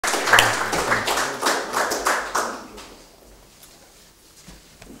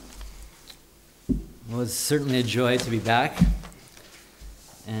Well, it's certainly a joy to be back.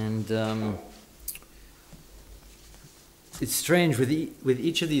 And it's strange with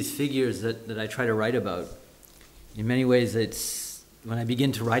each of these figures that I try to write about. In many ways, when I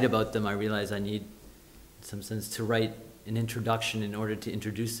begin to write about them, I realize I need, in some sense, to write an introduction in order to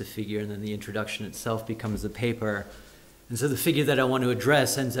introduce the figure, and then the introduction itself becomes the paper. And so the figure that I want to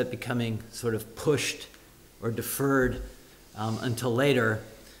address ends up becoming sort of pushed or deferred until later,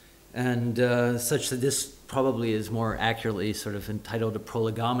 and such that this probably is more accurately sort of entitled a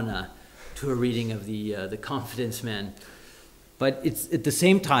prolegomena to a reading of the Confidence Man. But it's at the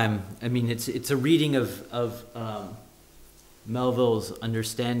same time, I mean, it's a reading of Melville's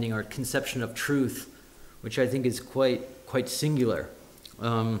understanding or conception of truth, which I think is quite singular.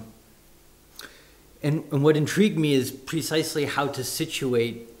 And what intrigued me is precisely how to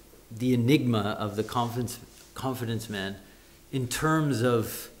situate the enigma of the confidence man in terms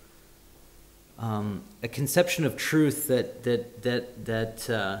of a conception of truth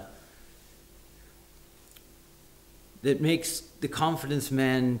that makes the confidence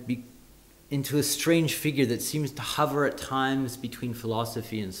man into a strange figure that seems to hover at times between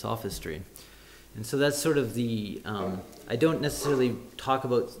philosophy and sophistry. And so that's sort of the, I don't necessarily talk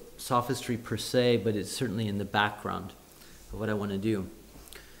about sophistry per se, but it's certainly in the background of what I want to do.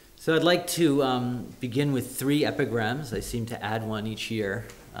 So I'd like to begin with 3 epigrams. I seem to add one each year,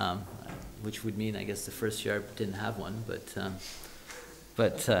 which would mean, I guess, the first year I didn't have one,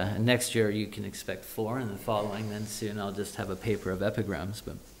 but next year you can expect 4, and the following, then soon I'll just have a paper of epigrams.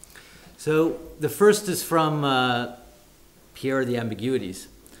 So the first is from Pierre the Ambiguities.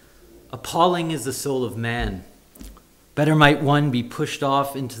 Appalling is the soul of man. Better might one be pushed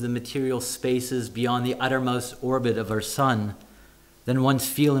off into the material spaces beyond the uttermost orbit of our sun than once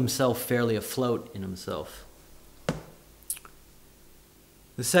feel himself fairly afloat in himself.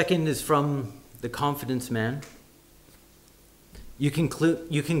 The second is from The Confidence Man. You can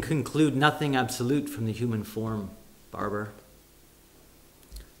conclude nothing absolute from the human form, Barber.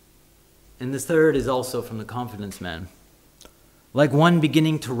 And the third is also from The Confidence Man. Like one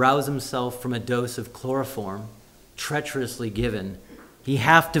beginning to rouse himself from a dose of chloroform, treacherously given, he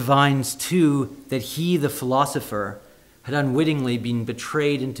half divines too that he, the philosopher, had unwittingly been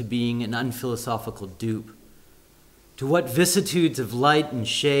betrayed into being an unphilosophical dupe. To what vicissitudes of light and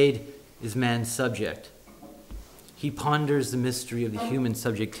shade is man subject? He ponders the mystery of the human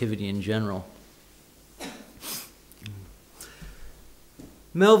subjectivity in general.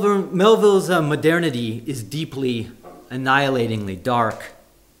 Melville's modernity is deeply, annihilatingly dark,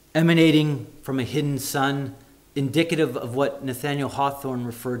 emanating from a hidden sun, indicative of what Nathaniel Hawthorne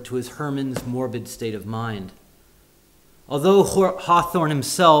referred to as Herman's morbid state of mind. Although Hawthorne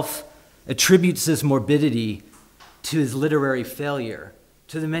himself attributes this morbidity to his literary failure,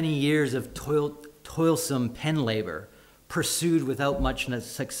 to the many years of toilsome pen labor, pursued without much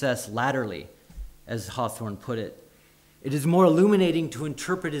success latterly, as Hawthorne put it, it is more illuminating to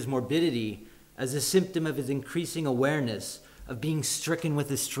interpret his morbidity as a symptom of his increasing awareness of being stricken with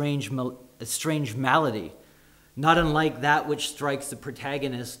a strange malady, not unlike that which strikes the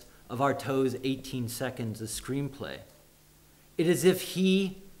protagonist of Artaud's 18 Seconds, a screenplay. It is as if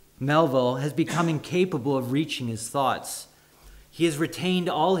he, Melville, has become incapable of reaching his thoughts. He has retained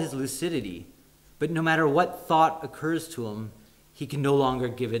all his lucidity, but no matter what thought occurs to him, he can no longer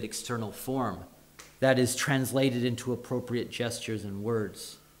give it external form, that is, translated into appropriate gestures and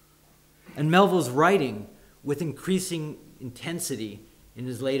words. And Melville's writing, with increasing intensity in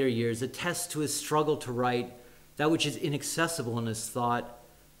his later years, attests to his struggle to write that which is inaccessible in his thought,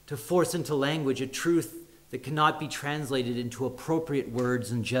 to force into language a truth that cannot be translated into appropriate words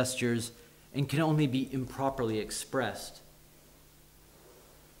and gestures and can only be improperly expressed.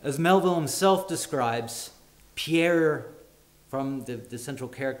 As Melville himself describes, Pierre, from the central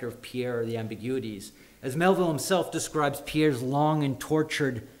character of Pierre, the Ambiguities, as Melville himself describes Pierre's long and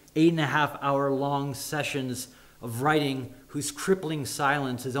tortured 8.5-hour-long sessions of writing whose crippling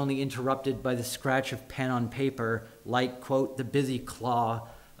silence is only interrupted by the scratch of pen on paper, like, quote, the busy claw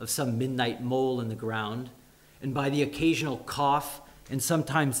of some midnight mole in the ground, and by the occasional cough and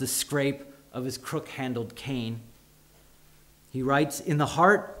sometimes the scrape of his crook-handled cane. He writes, in the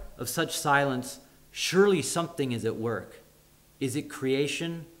heart of such silence, surely something is at work. Is it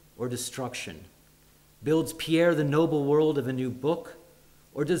creation or destruction? Builds Pierre the noble world of a new book,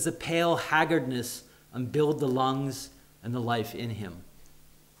 or does the pale haggardness unbuild the lungs and the life in him?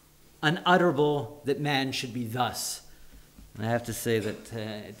 Unutterable that man should be thus. And I have to say that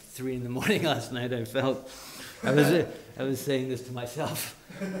at 3 in the morning last night, I felt I was saying this to myself.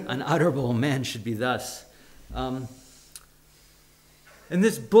 Unutterable man should be thus. And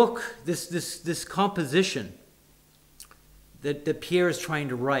this book, this composition that Pierre is trying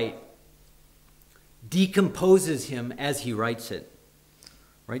to write decomposes him as he writes it,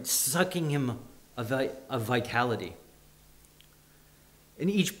 right? Sucking him of vitality. And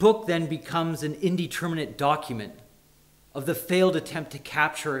each book then becomes an indeterminate document of the failed attempt to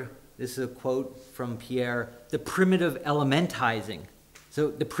capture, this is a quote from Pierre, the primitive elementizing. So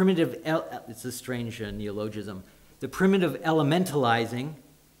the primitive, it's a strange neologism, the primitive elementalizing,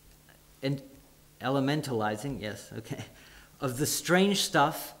 yes, okay, of the strange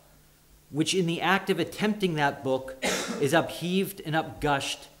stuff which in the act of attempting that book is upheaved and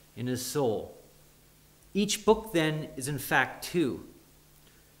upgushed in his soul. Each book then is in fact two.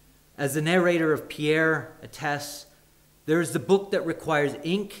 As the narrator of Pierre attests, there is the book that requires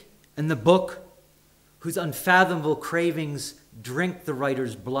ink and the book whose unfathomable cravings drink the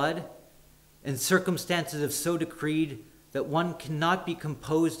writer's blood, and circumstances have so decreed that one cannot be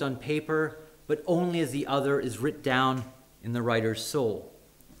composed on paper, but only as the other is writ down in the writer's soul.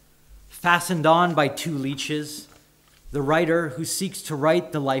 Fastened on by two leeches, the writer who seeks to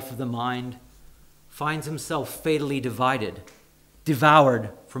write the life of the mind finds himself fatally divided, devoured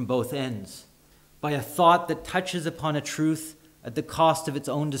from both ends, by a thought that touches upon a truth at the cost of its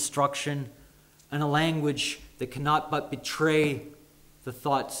own destruction, and a language that cannot but betray the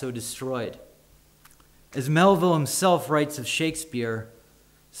thought so destroyed. As Melville himself writes of Shakespeare,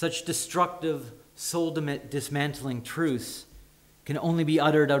 such destructive, soul-dismantling truths can only be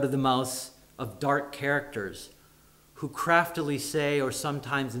uttered out of the mouths of dark characters who craftily say or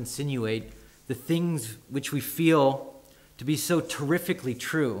sometimes insinuate the things which we feel to be so terrifically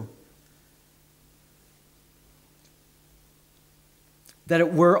true that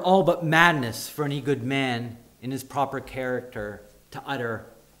it were all but madness for any good man in his proper character to utter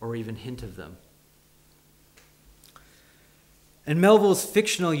or even hint of them. And Melville's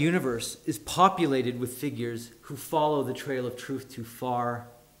fictional universe is populated with figures who follow the trail of truth too far,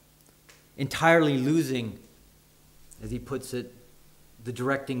 entirely losing, as he puts it, the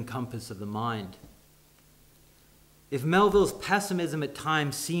directing compass of the mind. If Melville's pessimism at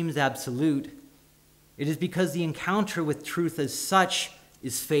times seems absolute, it is because the encounter with truth as such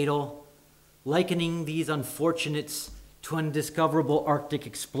is fatal, likening these unfortunates to undiscoverable Arctic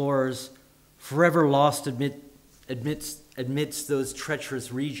explorers, forever lost amidst those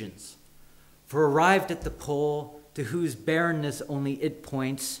treacherous regions. For arrived at the pole, to whose barrenness only it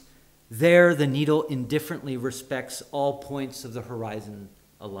points, there the needle indifferently respects all points of the horizon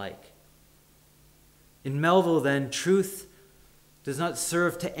alike. In Melville, then, truth does not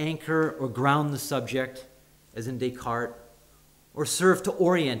serve to anchor or ground the subject, as in Descartes, or serve to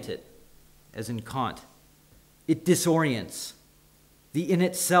orient it, as in Kant. It disorients. The in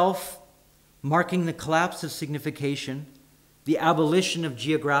itself, marking the collapse of signification, the abolition of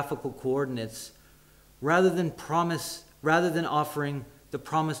geographical coordinates, rather than offering the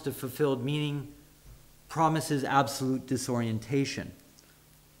promise of fulfilled meaning, promises absolute disorientation.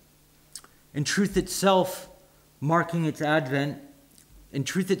 And truth itself marking its advent, and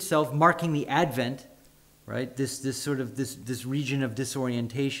truth itself marking the advent, right? This region of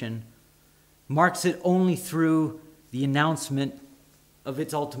disorientation marks it only through the announcement of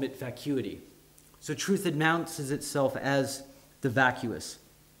its ultimate vacuity. So truth announces itself as the vacuous.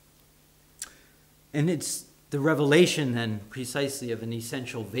 And it's the revelation then precisely of an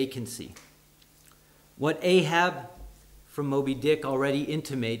essential vacancy. What Ahab from Moby Dick already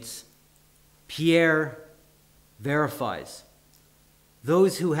intimates, Pierre verifies.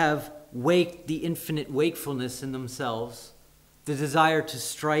 Those who have waked the infinite wakefulness in themselves, the desire to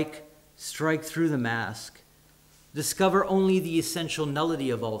strike through the mask, discover only the essential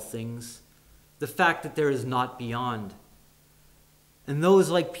nullity of all things, the fact that there is naught beyond. And those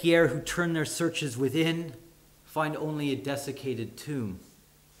like Pierre who turn their searches within find only a desiccated tomb.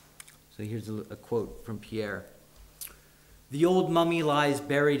 So here's a quote from Pierre. The old mummy lies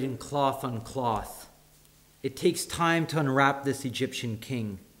buried in cloth on cloth. It takes time to unwrap this Egyptian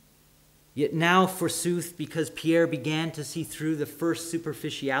king. Yet now, forsooth, because Pierre began to see through the first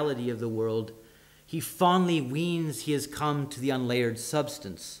superficiality of the world, he fondly weens he has come to the unlayered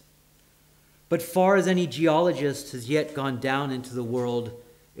substance. But far as any geologist has yet gone down into the world,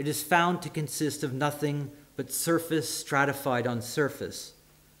 it is found to consist of nothing but surface stratified on surface.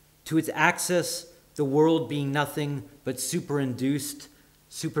 To its access, the world being nothing but superinduced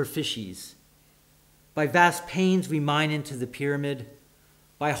superficies. By vast pains we mine into the pyramid.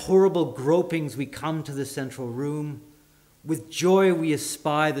 By horrible gropings we come to the central room. With joy we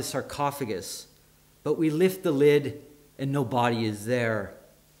espy the sarcophagus, but we lift the lid and no body is there,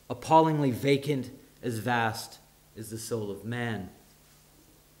 appallingly vacant, as vast as the soul of man.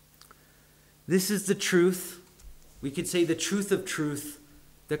 This is the truth, we could say the truth of truth,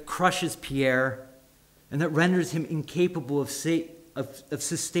 that crushes Pierre and that renders him incapable of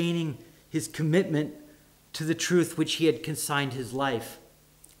sustaining his commitment to the truth which he had consigned his life,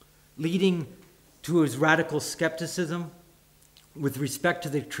 leading to his radical skepticism with respect to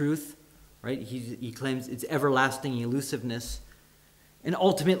the truth, right? He claims its everlasting elusiveness, and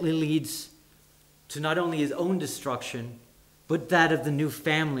ultimately leads to not only his own destruction, but that of the new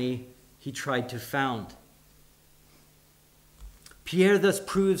family he tried to found. Pierre thus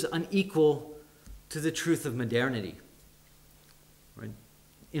proves unequal to the truth of modernity. Right?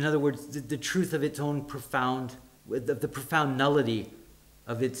 In other words, the truth of its own profound, the profound nullity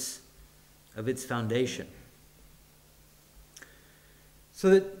of its foundation. So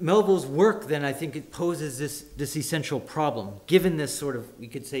that Melville's work, then, I think it poses this essential problem, given this sort of, we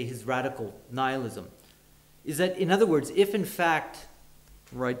could say, his radical nihilism, is that, in other words, if in fact,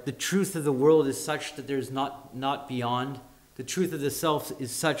 right, the truth of the world is such that there's not beyond, the truth of the self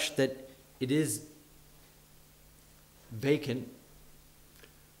is such that it is vacant,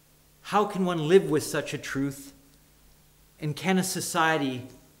 how can one live with such a truth, and can a society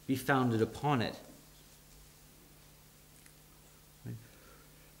be founded upon it?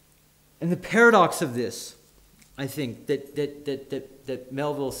 And the paradox of this, I think, that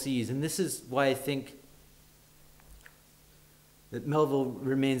Melville sees, and this is why I think that Melville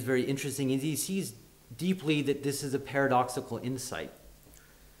remains very interesting, is he sees deeply that this is a paradoxical insight.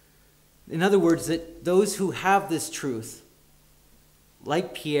 In other words, that those who have this truth,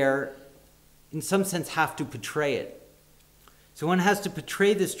 like Pierre, in some sense have to portray it. So one has to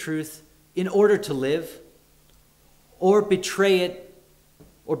portray this truth in order to live, or betray it,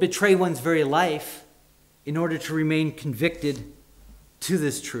 or betray one's very life in order to remain convicted to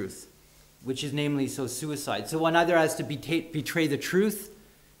this truth, which is namely suicide. So one either has to betray the truth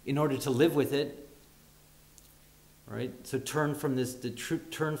in order to live with it, right? So turn from this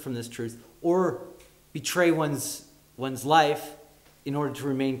truth, or betray one's life in order to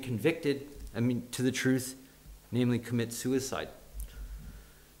remain convicted, to the truth, namely commit suicide.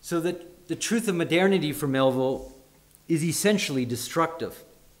 So that the truth of modernity for Melville is essentially destructive,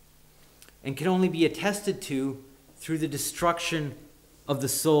 and can only be attested to through the destruction of the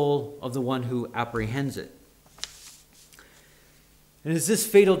soul of the one who apprehends it. And it's this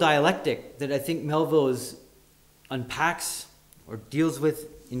fatal dialectic that I think Melville unpacks or deals with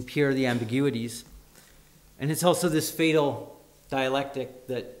in Pierre the Ambiguities. And it's also this fatal dialectic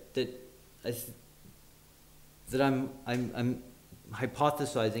that I'm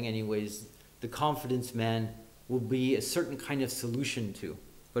hypothesizing anyways, the confidence man will be a certain kind of solution to,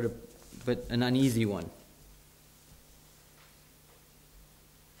 but an uneasy one.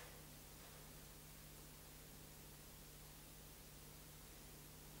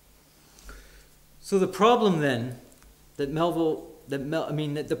 So the problem then that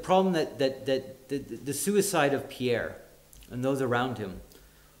the problem that the suicide of Pierre and those around him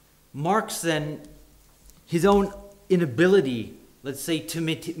marks then his own inability, let's say, to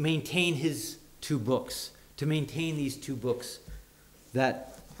maintain his two books, to maintain these two books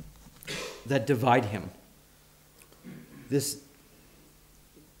that divide him.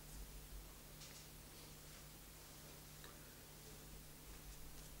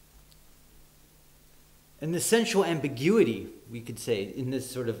 An essential ambiguity, we could say, in this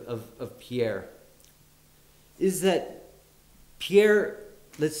sort of Pierre, is that Pierre,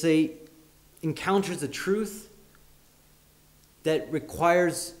 let's say, encounters a truth that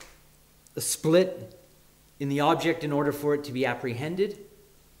requires a split in the object in order for it to be apprehended.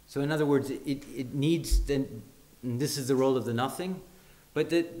 So in other words, it needs, and this is the role of the nothing, but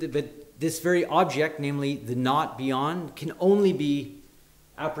this very object, namely the not beyond, can only be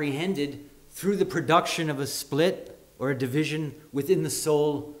apprehended through the production of a split or a division within the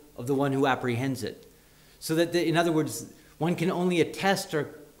soul of the one who apprehends it. So that, in other words, one can only attest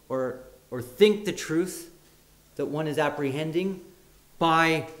or think the truth that one is apprehending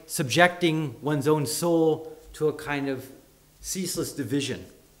by subjecting one's own soul to a kind of ceaseless division.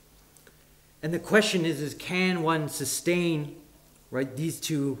 And the question is can one sustain, right, these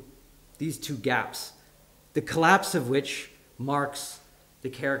two gaps, the collapse of which marks the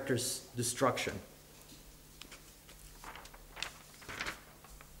character's destruction.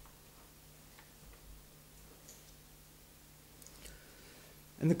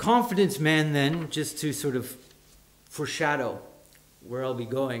 And the confidence man then, just to sort of foreshadow where I'll be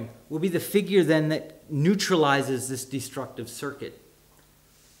going, will be the figure then that neutralizes this destructive circuit,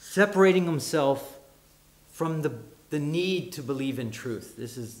 separating himself from the need to believe in truth.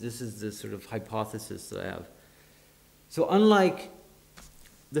 This is the sort of hypothesis that I have. So unlike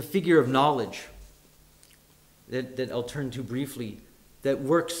the figure of knowledge that I'll turn to briefly, that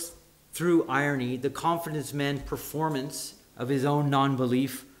works through irony, the confidence man's performance of his own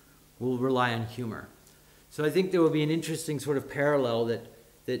non-belief will rely on humor. So I think there will be an interesting sort of parallel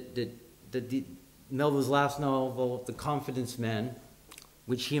that Melville's last novel, The Confidence Man,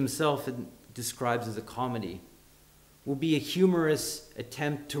 which he himself describes as a comedy, will be a humorous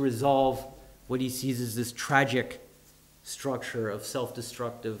attempt to resolve what he sees as this tragic structure of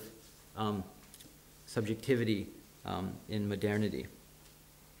self-destructive subjectivity in modernity.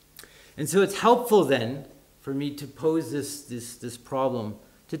 And so it's helpful then for me to pose this problem,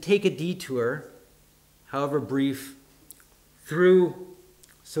 to take a detour, however brief, through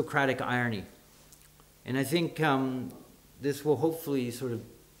Socratic irony. And I think this will hopefully sort of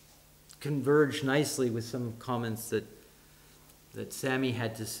converge nicely with some comments that Sammy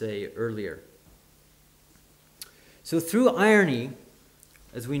had to say earlier. So through irony,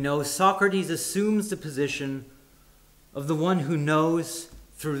 as we know, Socrates assumes the position of the one who knows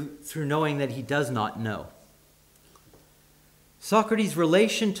through knowing that he does not know. Socrates'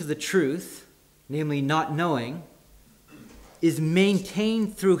 relation to the truth, namely not knowing, is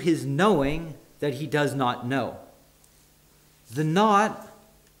maintained through his knowing that he does not know. The not,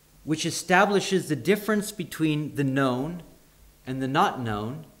 which establishes the difference between the known and the not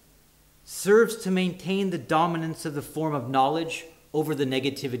known, serves to maintain the dominance of the form of knowledge over the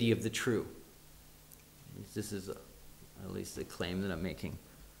negativity of the true. This is at least the claim that I'm making.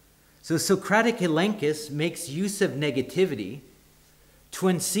 So Socratic Elenchus makes use of negativity to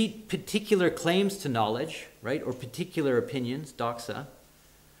unseat particular claims to knowledge, right, or particular opinions, doxa,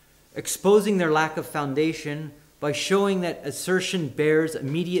 exposing their lack of foundation by showing that assertion bears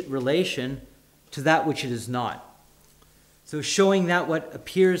immediate relation to that which it is not. So showing that what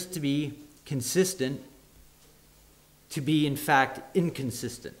appears to be consistent to be in fact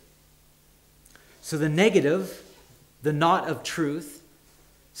inconsistent. So the negative, the not of truth,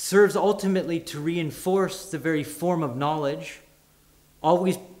 serves ultimately to reinforce the very form of knowledge,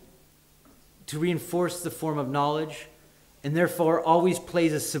 always to reinforce the form of knowledge, and therefore always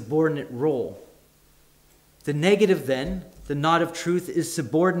plays a subordinate role. The negative then, the not of truth, is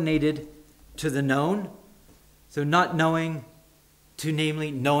subordinated to the known, so not knowing to namely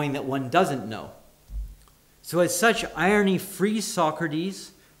knowing that one doesn't know. So as such, irony frees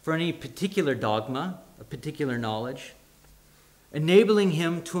Socrates for any particular dogma, a particular knowledge, enabling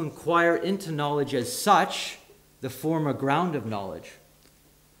him to inquire into knowledge as such, the form or ground of knowledge,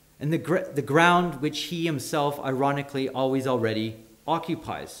 and the ground which he himself, ironically, always already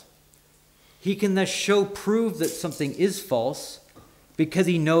occupies. He can thus prove that something is false because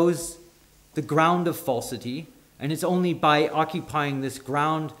he knows the ground of falsity, and it's only by occupying this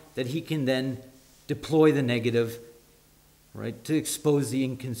ground that he can then deploy the negative, right, to expose the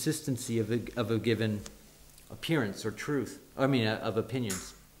inconsistency of a given appearance or truth, of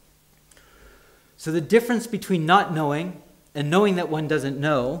opinions. So the difference between not knowing and knowing that one doesn't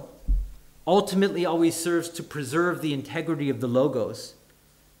know ultimately always serves to preserve the integrity of the logos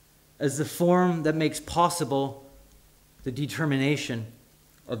as the form that makes possible the determination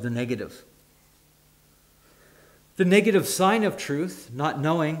of the negative. The negative sign of truth, not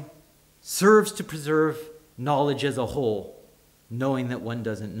knowing, serves to preserve knowledge as a whole, knowing that one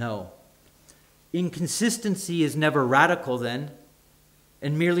doesn't know. Inconsistency is never radical then,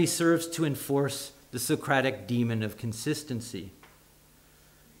 and merely serves to enforce the Socratic demon of consistency.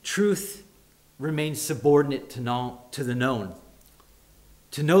 Truth remains subordinate to the known.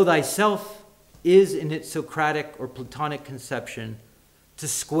 To know thyself is, in its Socratic or Platonic conception, to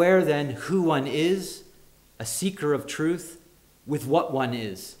square then who one is, a seeker of truth, with what one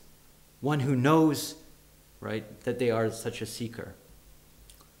is, one who knows, right, that they are such a seeker.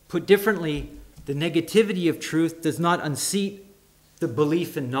 Put differently, the negativity of truth does not unseat the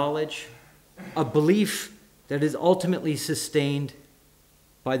belief in knowledge, a belief that is ultimately sustained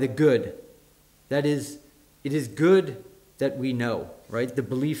by the good. That is, it is good that we know, right? The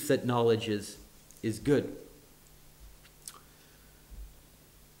belief that knowledge is good.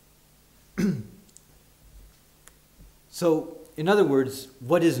 So, in other words,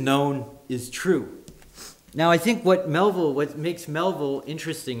 what is known is true. Now, I think what makes Melville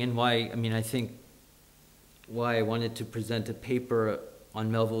interesting, and why I wanted to present a paper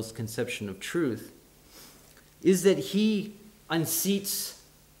on Melville's conception of truth, is that he unseats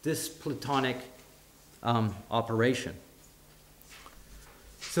this Platonic operation.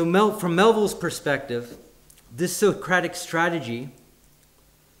 So from Melville's perspective, this Socratic strategy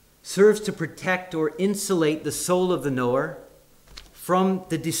serves to protect or insulate the soul of the knower from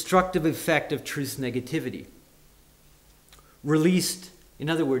the destructive effect of truth's negativity, released In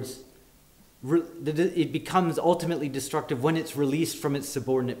other words, it becomes ultimately destructive when it's released from its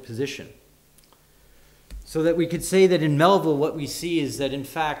subordinate position. So that we could say that in Melville, what we see is that, in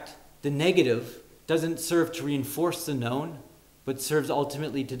fact, the negative doesn't serve to reinforce the known, but serves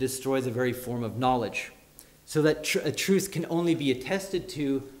ultimately to destroy the very form of knowledge. So that a truth can only be attested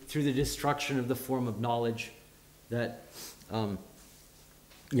to through the destruction of the form of knowledge that,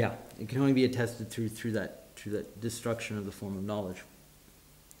 it can only be attested through that destruction of the form of knowledge.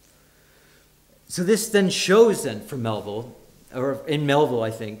 So this then shows then for Melville, or in Melville,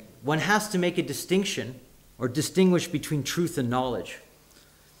 I think, one has to make a distinction or distinguish between truth and knowledge.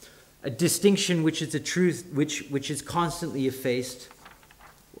 A distinction which is a truth which is constantly effaced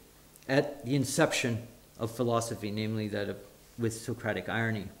at the inception of philosophy, namely that with Socratic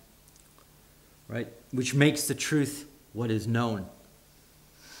irony, right? Which makes the truth what is known.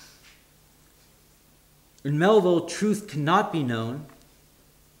 In Melville, truth cannot be known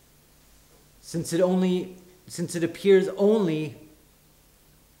since it appears only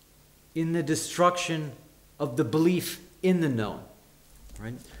in the destruction of the belief in the known,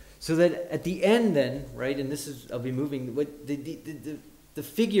 right? So that at the end then, right, and this is, I'll be moving, what the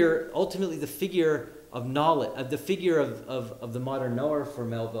figure, ultimately the figure of knowledge, the figure of the modern knower for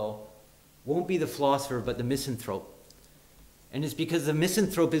Melville won't be the philosopher, but the misanthrope. And it's because the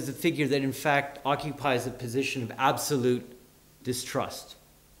misanthrope is the figure that in fact occupies a position of absolute distrust,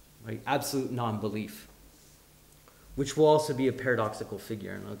 right? Absolute non-belief, which will also be a paradoxical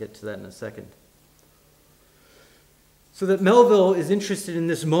figure, and I'll get to that in a second. So that Melville is interested in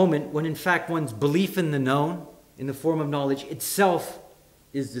this moment when in fact one's belief in the known, in the form of knowledge itself,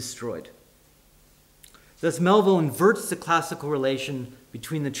 is destroyed. Thus Melville inverts the classical relation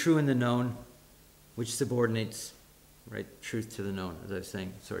between the true and the known, which subordinates, right, truth to the known, as I was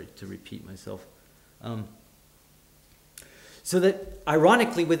saying. Sorry to repeat myself. So that,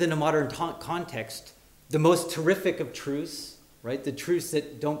 ironically, within a modern context, the most terrific of truths, right, the truths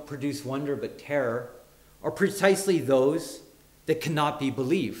that don't produce wonder but terror, are precisely those that cannot be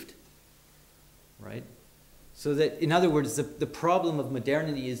believed, right? So that, in other words, the problem of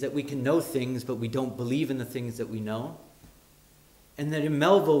modernity is that we can know things, but we don't believe in the things that we know. And that in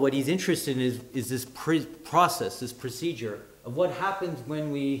Melville, what he's interested in is this process, this procedure of what happens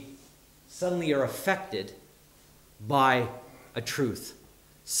when we suddenly are affected by a truth,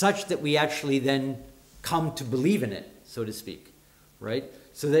 such that we actually then come to believe in it, so to speak, right?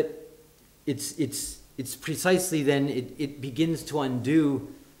 So that it's precisely then it begins to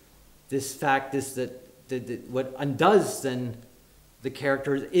undo this fact, that what undoes then the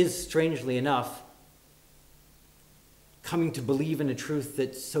character is, strangely enough, coming to believe in a truth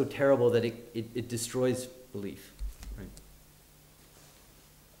that's so terrible that it destroys belief. Right?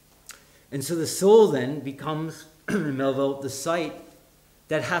 And so the soul then becomes, in Melville, the site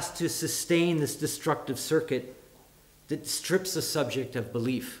that has to sustain this destructive circuit that strips the subject of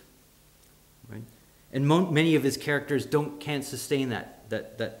belief. Right? And many of his characters can't sustain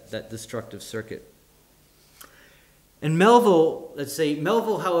that destructive circuit. And Melville, let's say,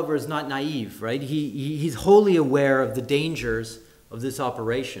 Melville, however, is not naive, right? He's wholly aware of the dangers of this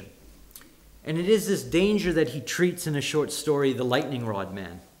operation. And it is this danger that he treats in a short story, The Lightning Rod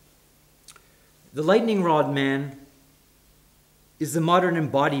Man. The Lightning Rod Man is the modern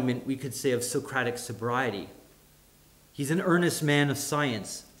embodiment, we could say, of Socratic sobriety. He's an earnest man of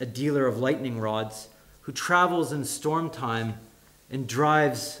science, a dealer of lightning rods, who travels in storm time and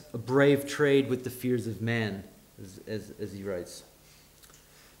drives a brave trade with the fears of man, as he writes.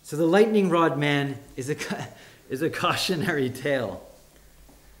 So the Lightning Rod Man is a cautionary tale.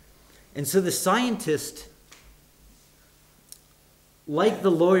 And so the scientist, like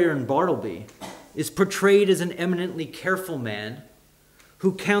the lawyer in Bartleby, is portrayed as an eminently careful man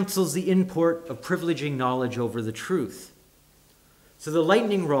who counsels the import of privileging knowledge over the truth. So the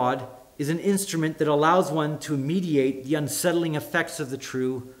lightning rod is an instrument that allows one to mediate the unsettling effects of the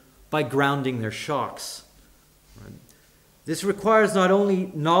true by grounding their shocks. Right? This requires not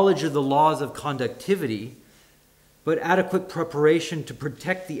only knowledge of the laws of conductivity, but adequate preparation to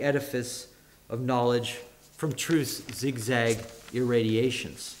protect the edifice of knowledge from truth's zigzag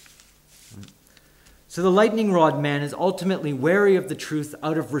irradiations. So the lightning rod man is ultimately wary of the truth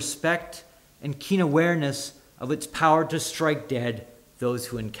out of respect and keen awareness of its power to strike dead those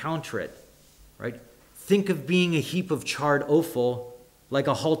who encounter it. Right? Think of being a heap of charred offal, like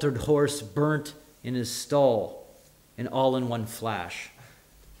a haltered horse burnt in his stall, and all in one flash.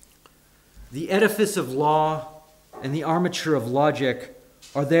 The edifice of law and the armature of logic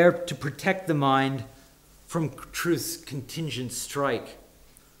are there to protect the mind from truth's contingent strike.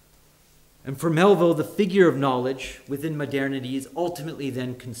 And for Melville, the figure of knowledge within modernity is ultimately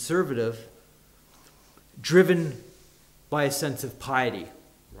then conservative, driven by a sense of piety,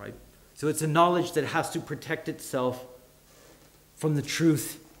 right? So it's a knowledge that has to protect itself from the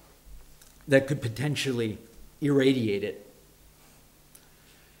truth that could potentially irradiate it.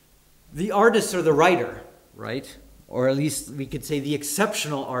 The artist or the writer, right? Or at least we could say the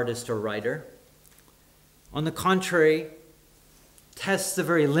exceptional artist or writer, on the contrary, tests the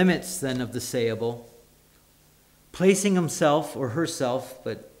very limits then of the sayable, placing himself or herself,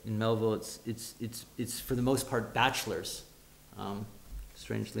 but in Melville it's for the most part bachelors,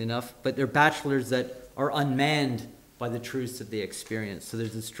 strangely enough, but they're bachelors that are unmanned by the truths that they experience. So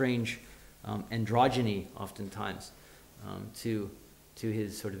there's a strange androgyny oftentimes to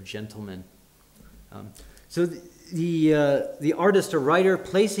his sort of gentleman. So the artist or writer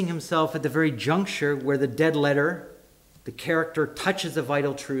placing himself at the very juncture where the dead letter, the character, touches a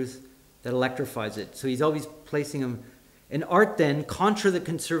vital truth that electrifies it. So he's always placing him. And art then, contra the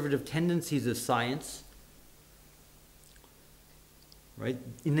conservative tendencies of science, right?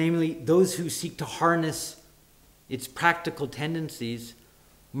 Namely, those who seek to harness its practical tendencies,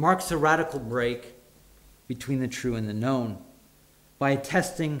 marks a radical break between the true and the known by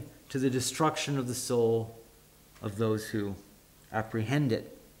attesting to the destruction of the soul of those who apprehend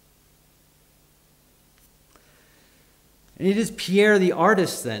it. And it is Pierre the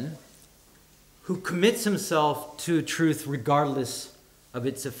artist then who commits himself to truth regardless of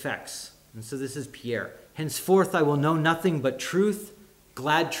its effects. And so this is Pierre. Henceforth I will know nothing but truth,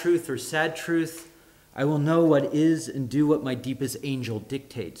 glad truth or sad truth. I will know what is and do what my deepest angel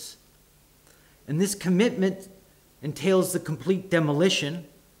dictates. And this commitment entails the complete demolition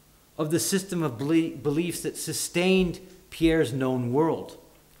of the system of beliefs that sustained Pierre's known world.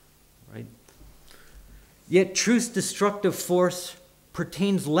 Right? Yet truth's destructive force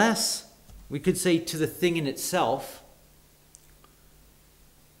pertains less, we could say, to the thing in itself,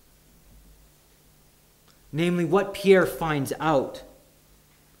 namely what Pierre finds out,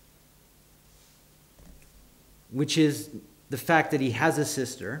 which is the fact that he has a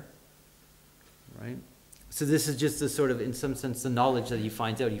sister, right? So this is just the sort of, in some sense, the knowledge that he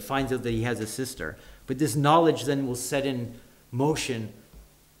finds out. He finds out that he has a sister. But this knowledge then will set in motion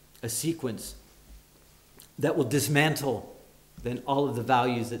a sequence that will dismantle then all of the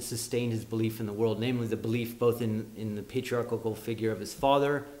values that sustain his belief in the world, namely the belief both in the patriarchal figure of his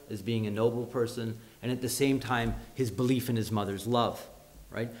father as being a noble person, and at the same time his belief in his mother's love.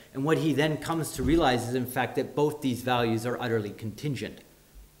 Right? And what he then comes to realize is, in fact, that both these values are utterly contingent.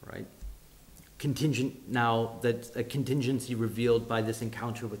 Right? Contingent now, that a contingency revealed by this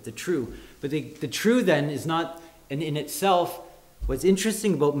encounter with the true. But the true then is not, and in itself, what's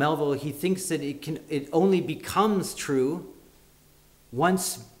interesting about Melville, he thinks that it only becomes true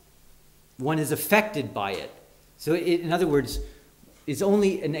once one is affected by it. So in other words, it's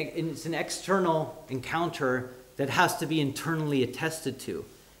an external encounter that has to be internally attested to.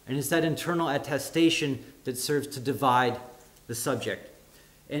 And it's that internal attestation that serves to divide the subject.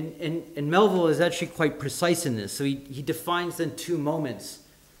 And Melville is actually quite precise in this. So he defines then two moments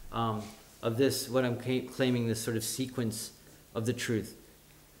of this, what I'm claiming, this sort of sequence of the truth.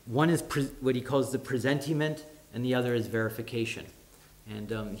 One is what he calls the presentiment, and the other is verification. And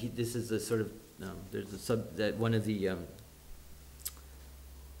this is a sort of, there's one of the,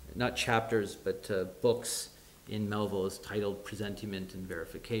 not chapters, but books in Melville is titled Presentiment and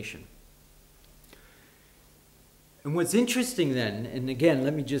Verification. And what's interesting then, and again,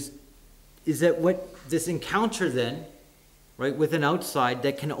 is that what this encounter then, right, with an outside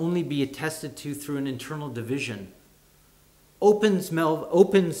that can only be attested to through an internal division, opens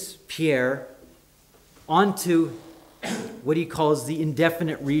Pierre onto what he calls the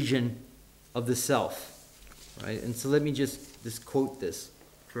indefinite region of the self, right? And so let me just quote this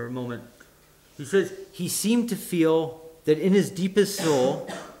for a moment. He says, he seemed to feel that in his deepest soul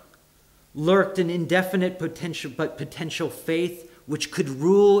lurked an indefinite potential faith which could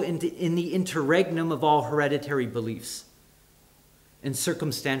rule in the interregnum of all hereditary beliefs and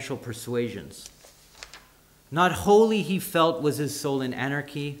circumstantial persuasions. Not wholly, he felt, was his soul in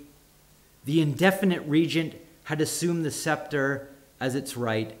anarchy. The indefinite regent had assumed the scepter as its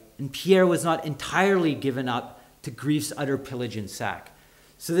right, and Pierre was not entirely given up to grief's utter pillage and sack.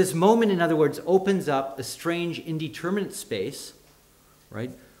 So this moment, in other words, opens up a strange indeterminate space,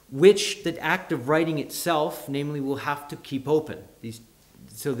 right, which the act of writing itself, namely, will have to keep open.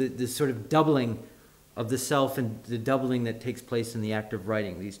 So this sort of doubling of the self and the doubling that takes place in the act of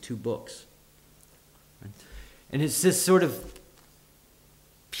writing, these two books. Right? And it's this sort of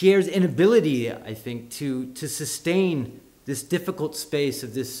Pierre's inability, I think, to sustain this difficult space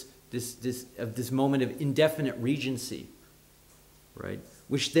of this this moment of indefinite regency, right?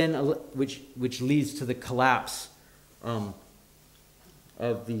 Which then which leads to the collapse of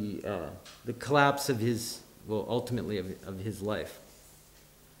the collapse of his, well, ultimately of his life.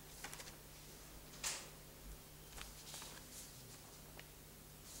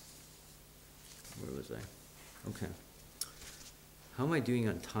 Where was I? Okay. How am I doing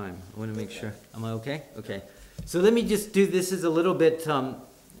on time? I want to make sure. Am I okay? Okay. So let me just do this as a little bit. So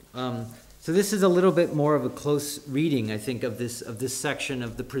this is a little bit more of a close reading, I think, of this section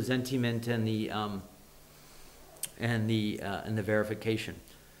of the presentiment and the verification.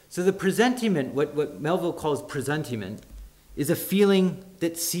 So the presentiment, what Melville calls presentiment, is a feeling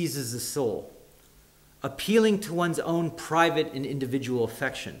that seizes the soul, appealing to one's own private and individual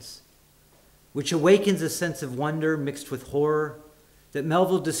affections, which awakens a sense of wonder mixed with horror that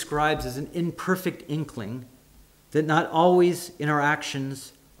Melville describes as an imperfect inkling that not always in our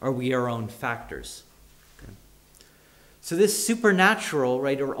actions are we our own factors. Okay. So this supernatural,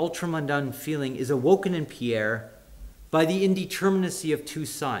 right, or ultramundane feeling is awoken in Pierre by the indeterminacy of two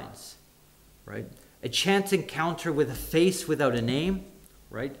signs, right? A chance encounter with a face without a name,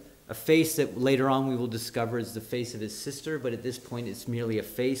 right? A face that later on we will discover is the face of his sister, but at this point it's merely a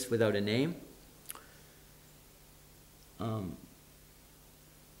face without a name.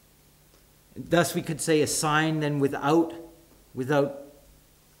 Thus we could say a sign then without a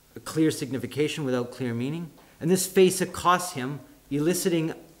clear signification, without clear meaning. And this face accosts him,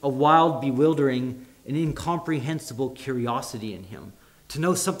 eliciting a wild, bewildering, and incomprehensible curiosity in him to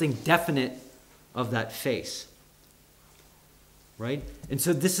know something definite of that face. Right? And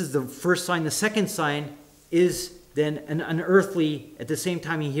so this is the first sign. The second sign is then an unearthly, at the same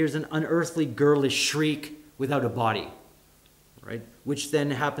time he hears an unearthly girlish shriek without a body. Right? Which then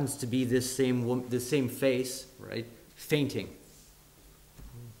happens to be this same face, right? Fainting.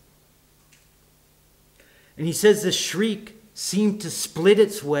 And he says the shriek seemed to split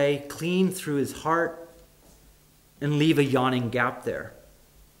its way clean through his heart and leave a yawning gap there.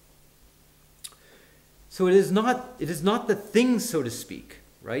 So it is not the thing, so to speak,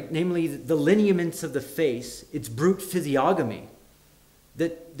 right? Namely the lineaments of the face, its brute physiognomy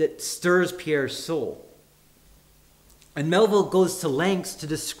that stirs Pierre's soul. And Melville goes to lengths to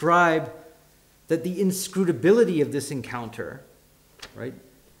describe that the inscrutability of this encounter, right,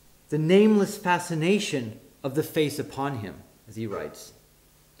 the nameless fascination of the face upon him, as he writes,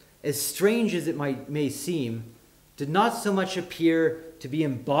 as strange as it may seem, did not so much appear to be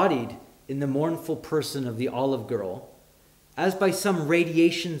embodied in the mournful person of the olive girl, as by some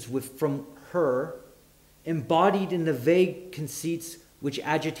radiations from her, embodied in the vague conceits which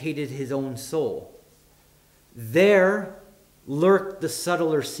agitated his own soul. There lurked the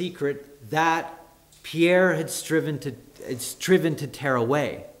subtler secret that Pierre had striven to tear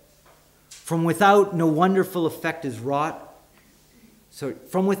away. From without no wonderful effect is wrought. So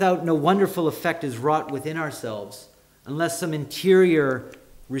from without no wonderful effect is wrought within ourselves, unless some interior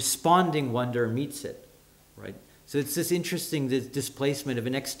responding wonder meets it. Right. So it's this interesting displacement of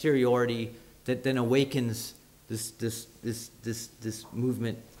an exteriority that then awakens this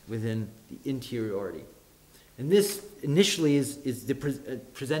movement within the interiority. And this initially is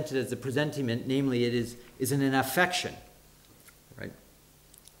presented as a presentiment, namely it is an affection, right?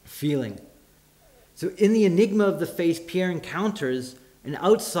 Feeling. So in the enigma of the face, Pierre encounters an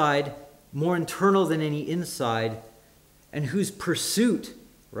outside more internal than any inside, and whose pursuit,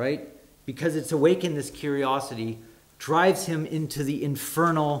 right, because it's awakened this curiosity, drives him into the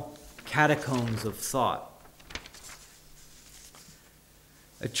infernal catacombs of thought.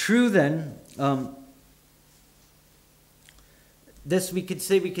 A true then, we could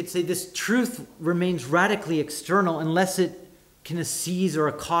say this truth remains radically external unless it can seize or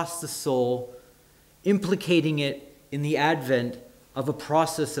accost the soul, implicating it in the advent of a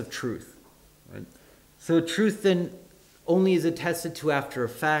process of truth. Right? So truth then only is attested to after a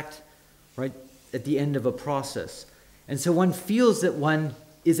fact, right, at the end of a process. And so one feels that one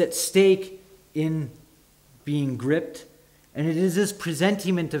is at stake in being gripped, and it is this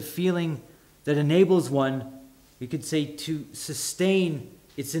presentiment of feeling that enables one, we could say, to sustain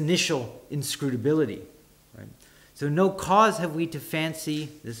its initial inscrutability. Right? So no cause have we to fancy,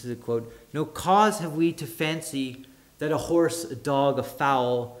 this is a quote, no cause have we to fancy that a horse, a dog, a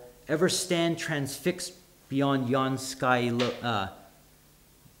fowl ever stand transfixed beyond yon sky.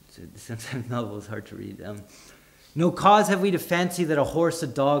 Sometimes novel is hard to read. No cause have we to fancy that a horse, a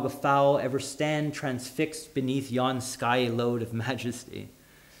dog, a fowl ever stand transfixed beneath yon sky load of majesty.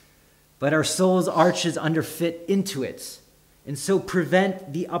 But our soul's arches underfit into it, and so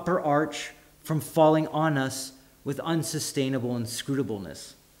prevent the upper arch from falling on us with unsustainable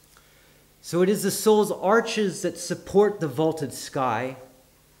inscrutableness. So it is the soul's arches that support the vaulted sky,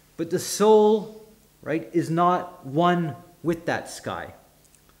 but the soul, right, is not one with that sky.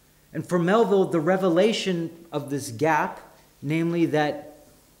 And for Melville, the revelation of this gap, namely that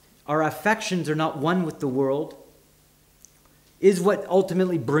our affections are not one with the world, is what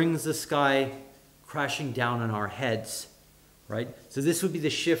ultimately brings the sky crashing down on our heads, right? So this would be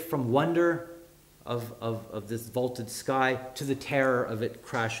the shift from wonder of this vaulted sky to the terror of it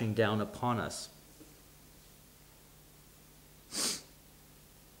crashing down upon us.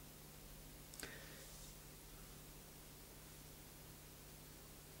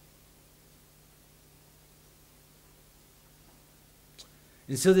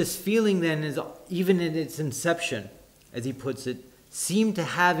 And so this feeling then is, even in its inception, as he puts it, seemed to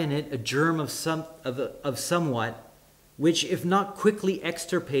have in it a germ of somewhat, which, if not quickly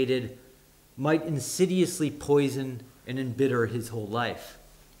extirpated, might insidiously poison and embitter his whole life.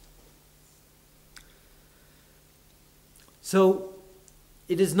 So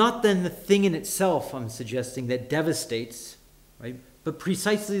it is not then the thing in itself, I'm suggesting, that devastates, right? But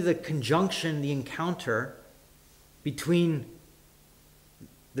precisely the conjunction, the encounter between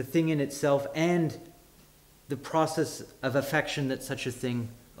the thing in itself and the process of affection that such a thing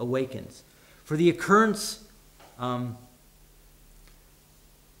awakens. For the occurrence, for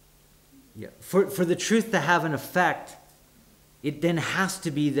the truth to have an effect, it then has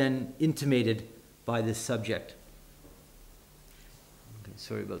to be then intimated by this subject. Okay,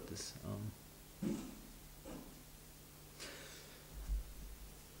 sorry about this.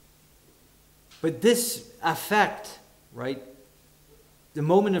 But this effect, right, the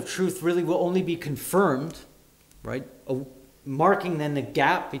moment of truth really will only be confirmed, right, marking then the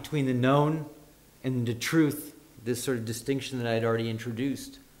gap between the known and the truth, this sort of distinction that I had already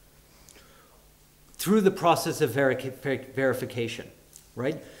introduced, through the process of verification,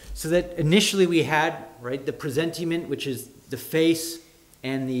 right? So that initially we had, right, the presentiment, which is the face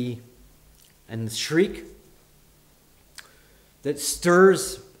and the shriek that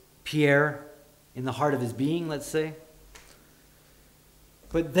stirs Pierre in the heart of his being, let's say.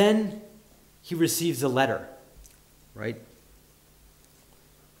 But then he receives a letter, right?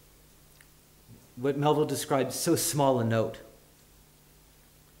 What Melville describes, so small a note.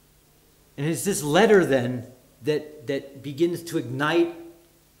 And it's this letter then that begins to ignite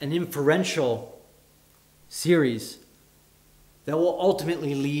an inferential series that will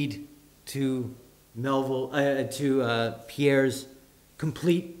ultimately lead to Pierre's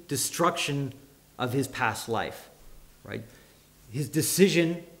complete destruction of his past life, right? His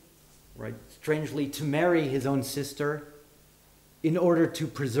decision, right, strangely, to marry his own sister in order to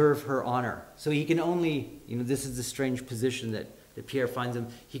preserve her honor. So he can only, this is the strange position that Pierre finds him.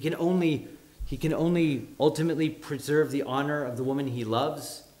 He can only ultimately preserve the honor of the woman he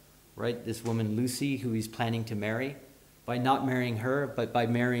loves, right? This woman Lucy, who he's planning to marry, by not marrying her, but by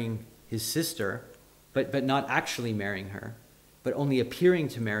marrying his sister, but not actually marrying her, but only appearing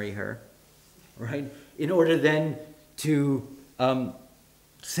to marry her, right? In order then to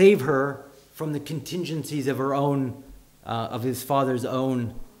save her from the contingencies of her own, of his father's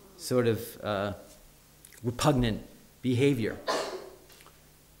own sort of repugnant behavior.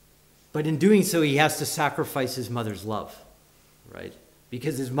 But in doing so, he has to sacrifice his mother's love, right?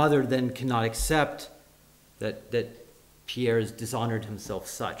 Because his mother then cannot accept that Pierre has dishonored himself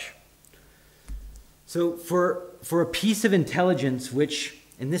such. So for a piece of intelligence which,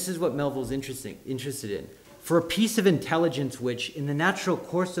 and this is what Melville's interested in, for a piece of intelligence which, in the natural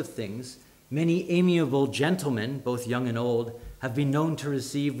course of things, many amiable gentlemen, both young and old, have been known to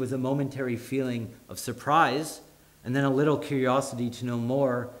receive with a momentary feeling of surprise, and then a little curiosity to know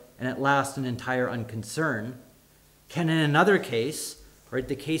more, and at last an entire unconcern, can in another case, right,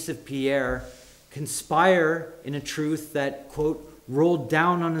 the case of Pierre, conspire in a truth that, quote, rolled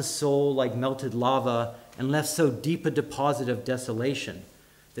down on his soul like melted lava and left so deep a deposit of desolation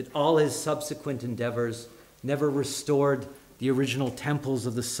that all his subsequent endeavors never restored the original temples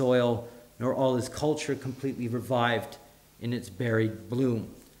of the soil, nor all his culture completely revived in its buried bloom,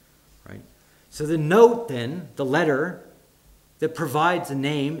 right? So the note then, the letter that provides a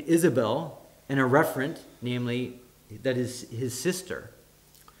name, Isabel, and a referent, namely, that is his sister.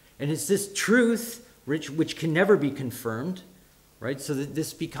 And it's this truth which can never be confirmed, right? So that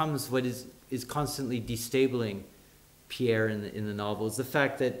this becomes what is constantly destabling Pierre in the novel, is the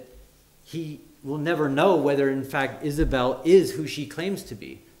fact that he will never know whether in fact Isabel is who she claims to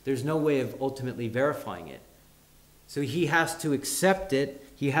be. There's no way of ultimately verifying it. So he has to accept it.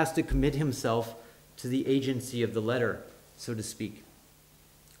 He has to commit himself to the agency of the letter, so to speak.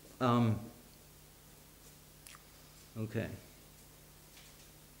 Okay.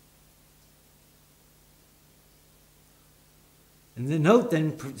 And the note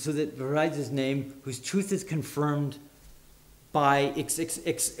then, so that provides his name, whose truth is confirmed by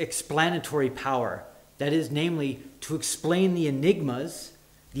explanatory power. That is, namely, to explain the enigmas,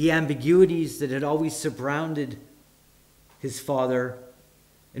 the ambiguities that had always surrounded his father,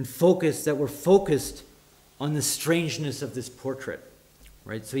 and that were focused on the strangeness of this portrait,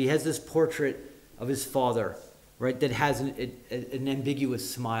 right? So he has this portrait of his father, right, that has an ambiguous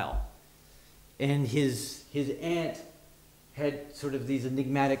smile. And his aunt had sort of these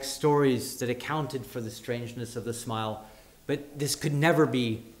enigmatic stories that accounted for the strangeness of the smile. But this could never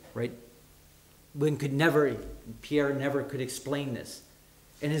be, right? Pierre never could explain this.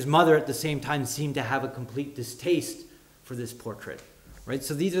 And his mother at the same time seemed to have a complete distaste for this portrait, right?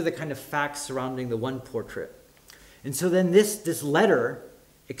 So these are the kind of facts surrounding the one portrait. And so then this letter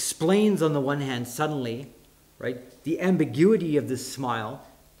explains on the one hand suddenly, right, the ambiguity of this smile,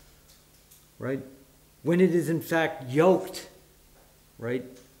 right, when it is in fact yoked, right,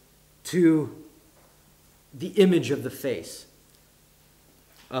 to the image of the face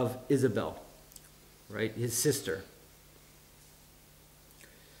of Isabel, right, his sister.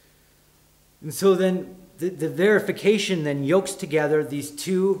 And so then the verification then yokes together these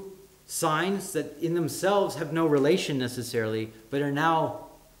two signs that in themselves have no relation necessarily, but are now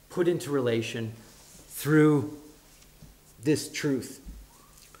put into relation through this truth.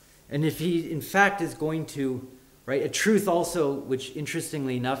 And if he in fact is going to, right, a truth also, which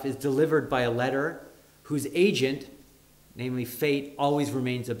interestingly enough is delivered by a letter whose agent, namely fate, always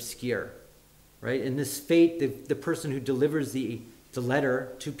remains obscure, right? And this fate, the person who delivers the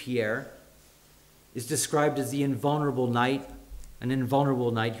letter to Pierre, is described as the invulnerable knight, an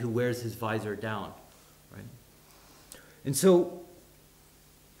invulnerable knight who wears his visor down, right? And so,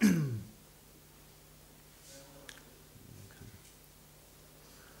 and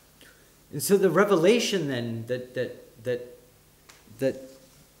so the revelation then that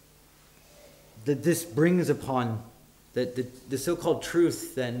this brings upon, the so-called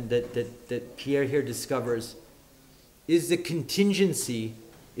truth then that Pierre here discovers, is the contingency,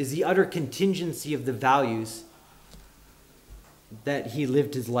 is the utter contingency of the values that he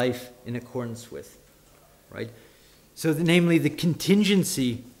lived his life in accordance with, right? So namely the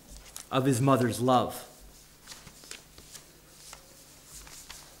contingency of his mother's love,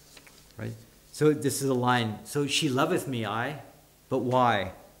 right? So this is a line. So she loveth me, I, but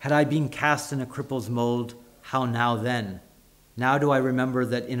why? Had I been cast in a cripple's mold, how now then? Now do I remember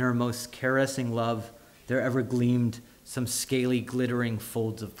that in her most caressing love there ever gleamed some scaly glittering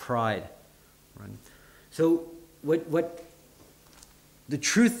folds of pride, right? So what the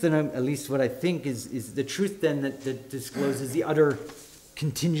truth then, at least what I think is the truth then that discloses the utter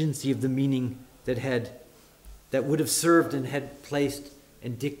contingency of the meaning that would have served and had placed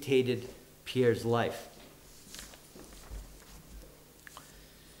and dictated Pierre's life.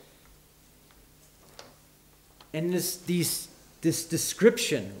 And this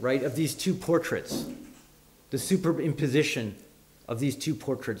description, right, of these two portraits, the superimposition of these two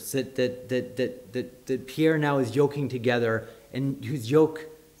portraits that Pierre now is yoking together, and whose yoke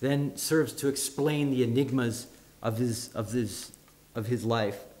then serves to explain the enigmas of his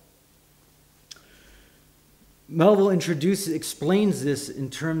life. Melville explains this in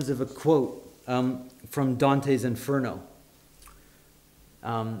terms of a quote from Dante's Inferno,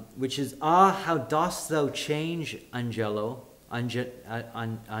 which is, "Ah, how dost thou change, Angelo, Angelello?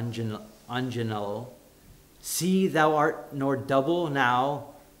 See, thou art nor double now,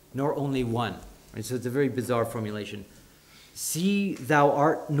 nor only one." Right, so it's a very bizarre formulation. See, thou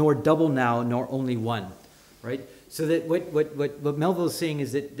art nor double now, nor only one. Right? So that what Melville is saying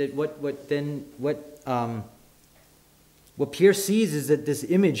is that what Pierre sees is that this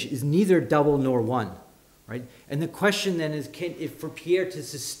image is neither double nor one. Right? And the question then is, if for Pierre to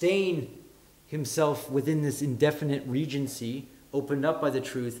sustain himself within this indefinite regency opened up by the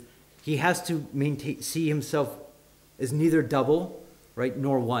truth, he has to see himself as neither double, right,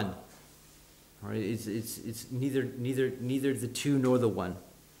 nor one. Right? It's neither the two nor the one.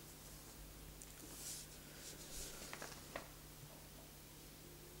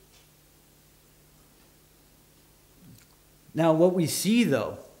 Now, what we see,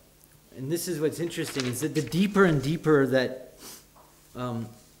 though, and this is what's interesting, is that the deeper and deeper that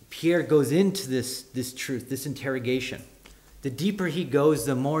Pierre goes into this truth, this interrogation, the deeper he goes,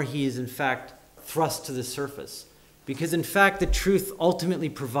 the more he is in fact thrust to the surface. Because in fact, the truth ultimately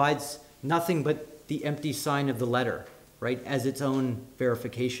provides nothing but the empty sign of the letter, right, as its own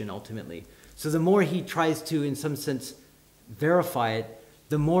verification ultimately. So the more he tries to, in some sense, verify it,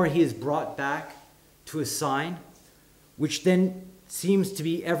 the more he is brought back to a sign, which then seems to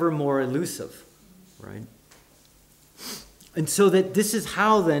be ever more elusive, right? And so that this is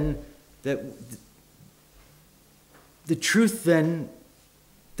how then that the truth then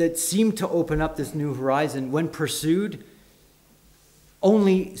that seemed to open up this new horizon, when pursued,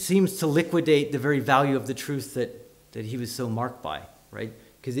 only seems to liquidate the very value of the truth that he was so marked by, right?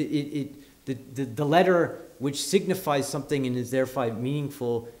 Because the letter which signifies something and is therefore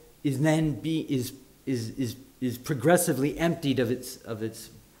meaningful is then is progressively emptied of its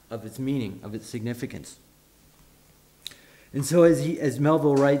meaning, of its significance. And so as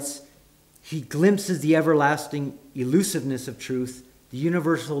Melville writes, he glimpses the everlasting elusiveness of truth, the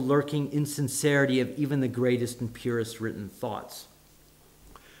universal lurking insincerity of even the greatest and purest written thoughts.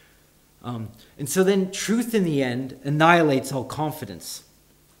 And so then truth in the end annihilates all confidence,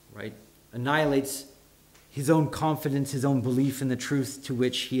 right? Annihilates his own confidence, his own belief in the truth to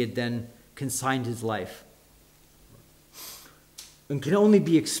which he had then consigned his life. And can only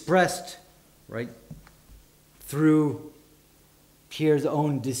be expressed, right, through Pierre's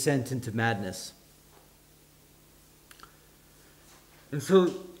own descent into madness. And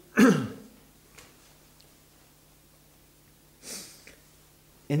so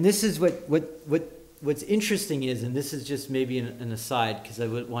and this is what's interesting is, and this is just maybe an aside because I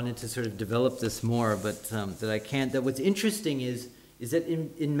wanted to sort of develop this more, but that I can't. That what's interesting is that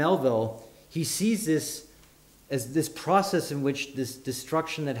in Melville, he sees this as this process in which this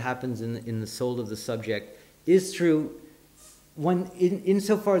destruction that happens in the soul of the subject is through one,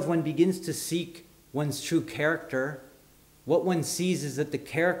 insofar as one begins to seek one's true character. What one sees is that the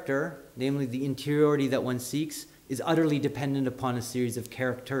character, namely the interiority that one seeks, is utterly dependent upon a series of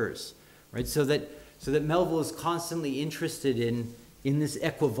characters, right? So that Melville is constantly interested in this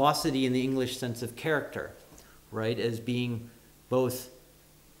equivocity in the English sense of character, right? As being both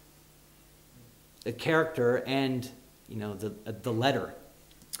a character and, you know, the letter.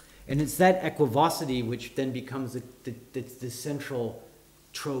 And it's that equivocity which then becomes the central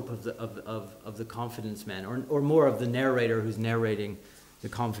trope of the confidence man, or more of the narrator who's narrating the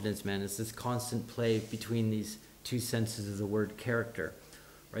confidence man. It's this constant play between these two senses of the word character,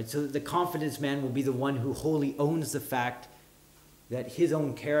 right? So that the confidence man will be the one who wholly owns the fact that his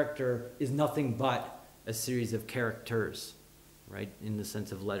own character is nothing but a series of characters, right? In the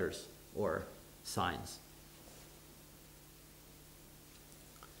sense of letters or signs.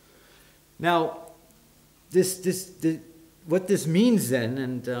 Now, what this means then,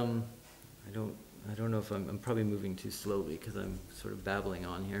 and I don't know if I'm probably moving too slowly because I'm sort of babbling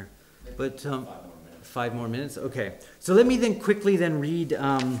on here, but 5 more minutes. Okay, so let me then quickly then read.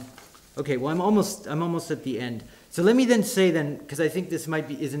 Okay, well I'm almost at the end. So let me then say then, because I think this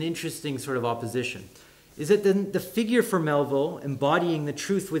is an interesting sort of opposition, is that then the figure for Melville embodying the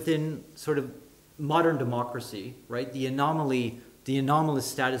truth within sort of modern democracy, right? The anomalous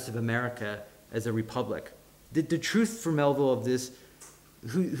status of America as a republic. The truth for Melville of this,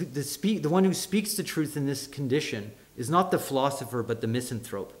 the one who speaks the truth in this condition is not the philosopher but the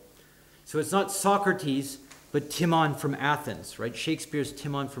misanthrope. So it's not Socrates but Timon from Athens, right? Shakespeare's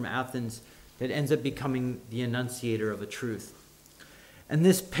Timon from Athens that ends up becoming the enunciator of a truth. And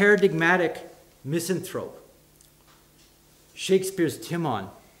this paradigmatic misanthrope, Shakespeare's Timon,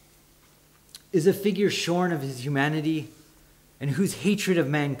 is a figure shorn of his humanity and whose hatred of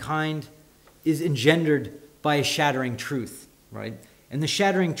mankind is engendered by a shattering truth, right? And the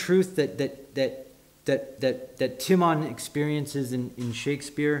shattering truth that Timon experiences in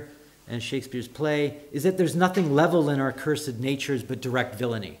Shakespeare and Shakespeare's play is that there's nothing level in our cursed natures but direct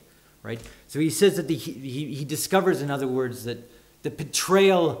villainy, right? So he says that he discovers, in other words, that the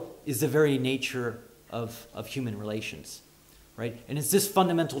betrayal is the very nature of human relations, right? And it's this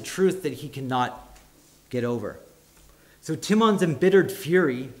fundamental truth that he cannot get over. So Timon's embittered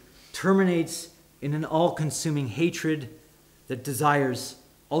fury terminates in an all-consuming hatred that desires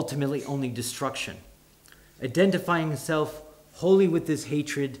ultimately only destruction. Identifying himself wholly with this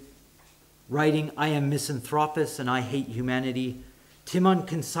hatred, writing, "I am misanthropus and I hate humanity," Timon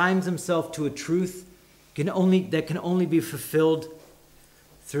consigns himself to a truth that can only be fulfilled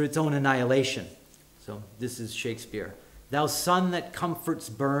through its own annihilation. So this is Shakespeare. "Thou sun that comforts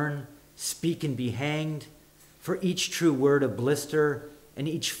burn, speak and be hanged, for each true word a blister, and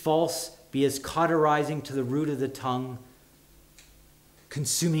each false be as cauterizing to the root of the tongue,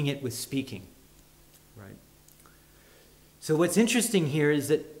 consuming it with speaking." Right. So what's interesting here is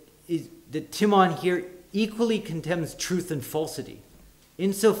that Timon here equally contemns truth and falsity,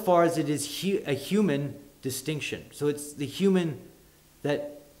 insofar as it is a human distinction. So it's the human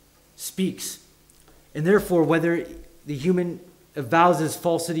that speaks. And therefore, whether the human avows as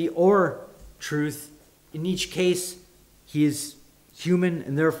falsity or truth, in each case, he is human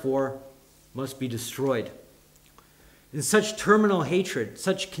and therefore must be destroyed. In such terminal hatred,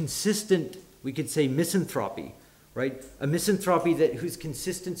 such consistent, we could say, misanthropy, right? A misanthropy whose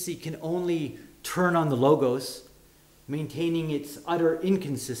consistency can only turn on the logos, maintaining its utter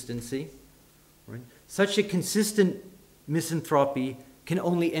inconsistency, right? Such a consistent misanthropy can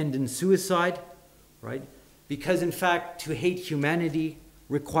only end in suicide, right? Because in fact, to hate humanity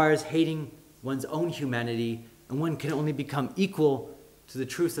requires hating one's own humanity, and one can only become equal to the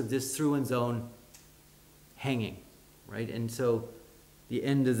truth of this through one's own hanging, right? And so the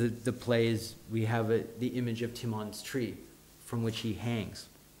end of the play is we have the image of Timon's tree from which he hangs.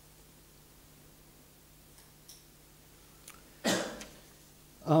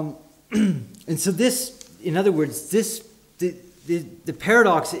 And so this, in other words, the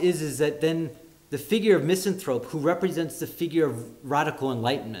paradox is that then the figure of misanthrope, who represents the figure of radical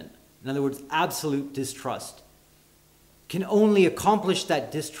enlightenment, in other words, absolute distrust, can only accomplish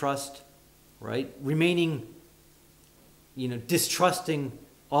that distrust, right, remaining, distrusting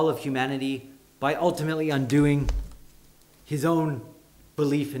all of humanity by ultimately undoing his own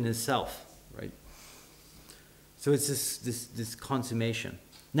belief in himself, right? So it's this consummation.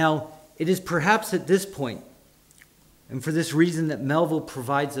 Now, it is perhaps at this point, and for this reason, that Melville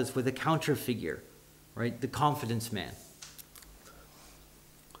provides us with a counter figure, right? The confidence man.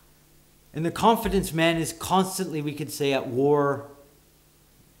 And the confidence man is constantly, we could say, at war,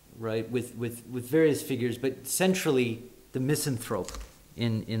 right, with various figures, but centrally the misanthrope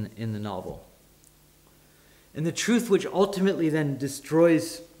in the novel. And the truth which ultimately then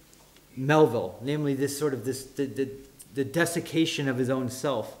destroys Melville, namely the desiccation of his own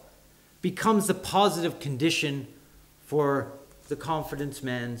self, becomes the positive condition for the confidence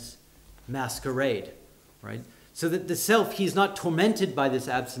man's masquerade, right? So that the self, he's not tormented by this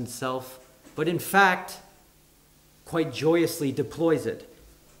absent self, but in fact, quite joyously deploys it,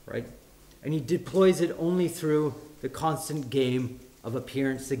 right? And he deploys it only through the constant game of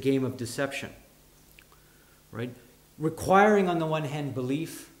appearance, the game of deception, right? Requiring on the one hand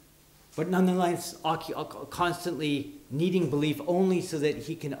belief, but nonetheless constantly needing belief only so that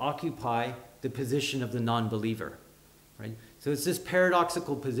he can occupy the position of the non-believer, right? So it's this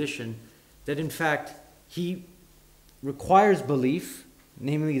paradoxical position that in fact he requires belief,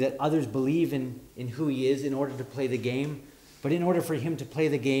 namely that others believe in who he is in order to play the game, but in order for him to play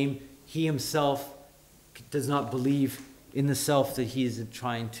the game, he himself does not believe in the self that he is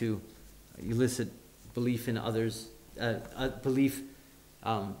trying to elicit belief in others, belief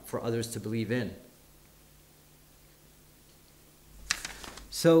for others to believe in.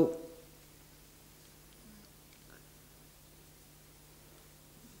 So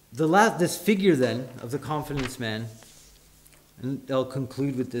this figure then of the confidence man, and I'll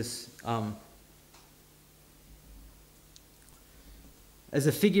conclude with this, as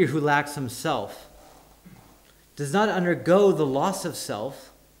a figure who lacks himself, does not undergo the loss of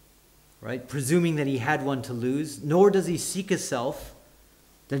self, right, presuming that he had one to lose, nor does he seek a self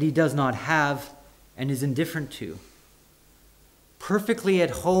that he does not have and is indifferent to. Perfectly at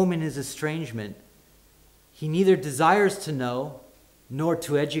home in his estrangement, he neither desires to know nor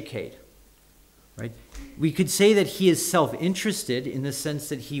to educate, right? We could say that he is self-interested in the sense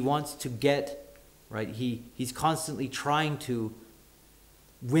that he wants to get, right? He's constantly trying to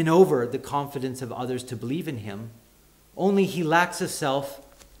win over the confidence of others to believe in him, only he lacks a self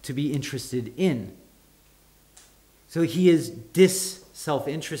to be interested in. So he is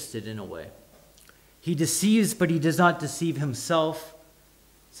dis-self-interested in a way. He deceives, but he does not deceive himself,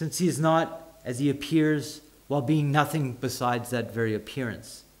 since he is not as he appears while being nothing besides that very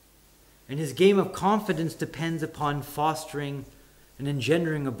appearance. And his game of confidence depends upon fostering and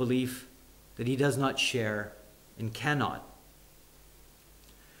engendering a belief that he does not share and cannot.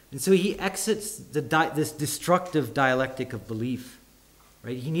 And so he exits this destructive dialectic of belief,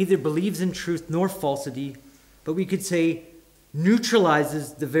 right? He neither believes in truth nor falsity, but we could say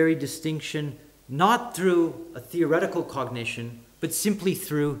neutralizes the very distinction not through a theoretical cognition, but simply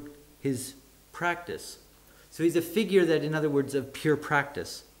through his practice. So he's a figure that, in other words, of pure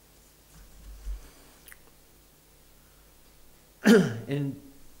practice. And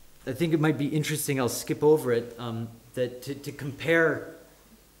I think it might be interesting, I'll skip over it, that to compare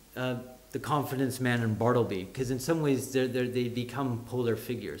the confidence man and Bartleby, because in some ways they become polar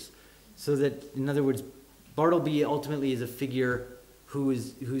figures. So that, in other words, Bartleby ultimately is a figure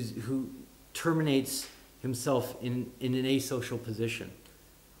who terminates himself in an asocial position,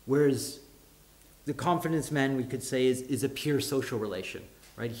 whereas the confidence man, we could say, is a pure social relation,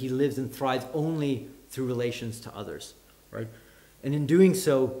 right? He lives and thrives only through relations to others, right? And in doing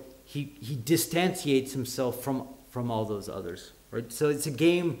so, he distantiates himself from all those others, right? So it's a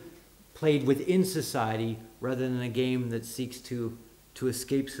game played within society rather than a game that seeks to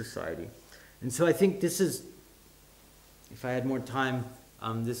escape society. And so I think this is, if I had more time,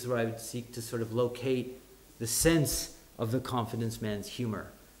 this is where I would seek to sort of locate the sense of the confidence man's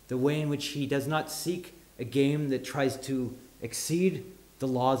humor, the way in which he does not seek a game that tries to exceed the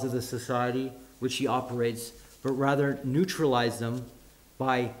laws of the society which he operates, but rather neutralize them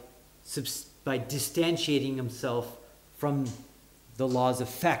by distantiating himself from the law's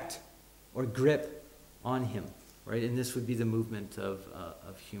effect or grip on him, right? And this would be the movement of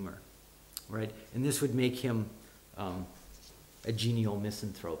humor, right? And this would make him a genial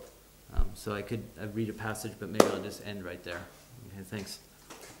misanthrope. So I'd read a passage, but maybe I'll just end right there. Okay, thanks.